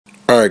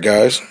Alright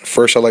guys,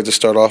 first I'd like to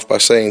start off by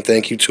saying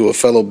thank you to a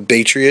fellow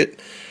Baytriot,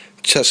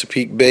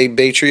 Chesapeake Bay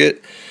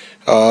Baytriot,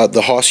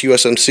 the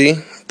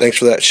HOSSUSMC. Thanks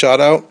for that shout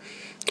out.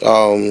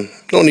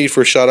 No need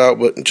for a shout out,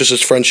 but just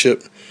his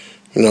friendship,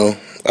 you know,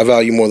 I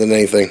value more than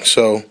anything.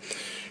 So,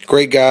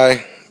 great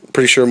guy,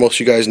 pretty sure most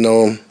of you guys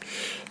know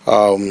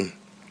him.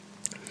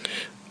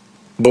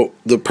 But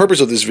the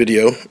purpose of this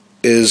video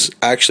is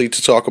actually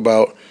to talk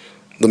about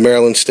the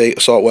Maryland State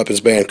Assault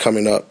Weapons Ban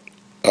coming up.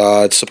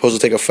 It's supposed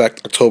to take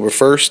effect October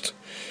 1st.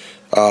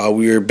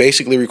 We are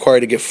basically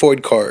required to get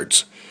FOID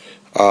cards.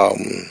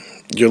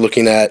 You're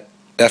looking at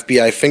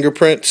FBI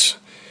fingerprints,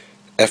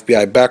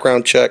 FBI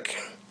background check,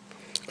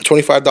 a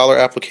 $25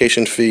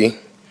 application fee,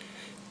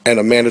 and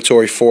a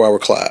mandatory 4-hour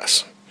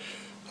class.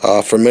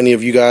 For many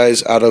of you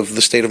guys out of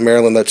the state of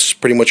Maryland, that's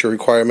pretty much your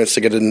requirements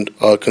to get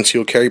a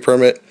concealed carry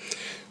permit.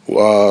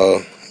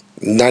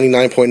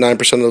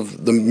 99.9%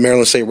 of the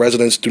Maryland State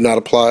residents do not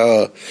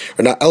apply,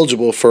 are not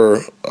eligible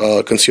for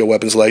a concealed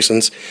weapons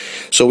license.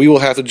 So we will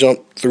have to jump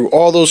through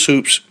all those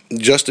hoops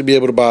just to be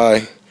able to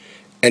buy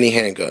any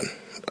handgun.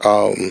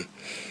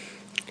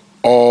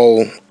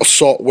 All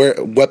assault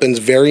weapons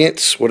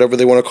variants, whatever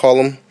they want to call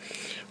them,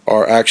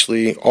 are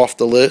actually off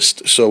the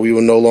list. So we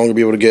will no longer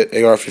be able to get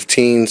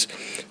AR-15s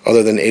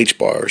other than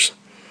H-bars.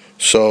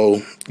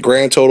 So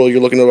grand total,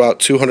 you're looking at about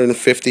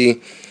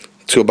 $250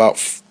 to about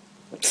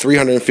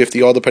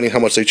 $350, all depending how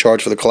much they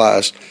charge for the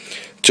class,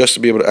 just to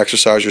be able to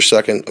exercise your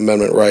Second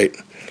Amendment right.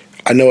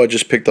 I know I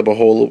just picked up a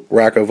whole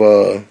rack of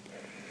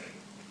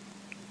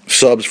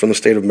subs from the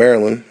state of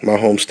Maryland, my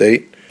home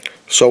state.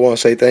 So I want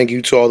to say thank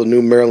you to all the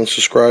new Maryland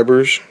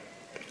subscribers.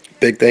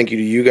 Big thank you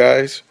to you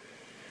guys.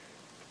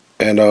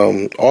 And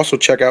also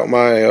check out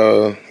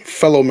my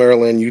fellow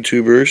Maryland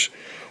YouTubers,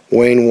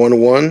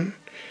 Wayne11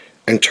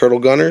 and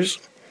theturtlegunners.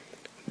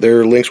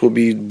 Their links will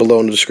be below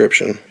in the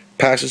description.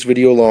 Pass this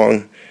video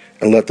along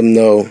and let them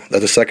know that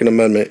the Second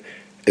Amendment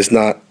is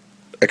not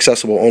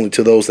accessible only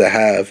to those that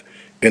have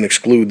and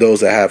exclude those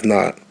that have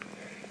not.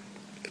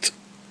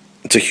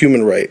 It's a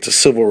human right. It's a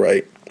civil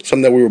right.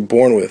 Something that we were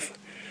born with.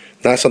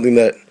 Not something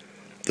that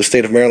the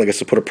state of Maryland gets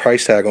to put a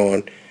price tag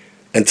on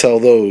and tell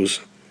those,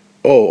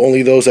 oh,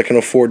 only those that can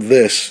afford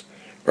this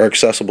are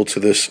accessible to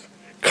this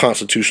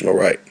constitutional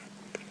right.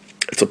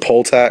 It's a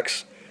poll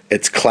tax.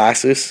 It's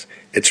classist.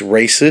 It's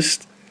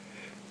racist.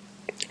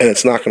 And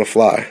it's not going to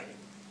fly.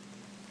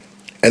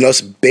 And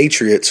us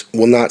Baytriots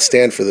will not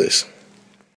stand for this.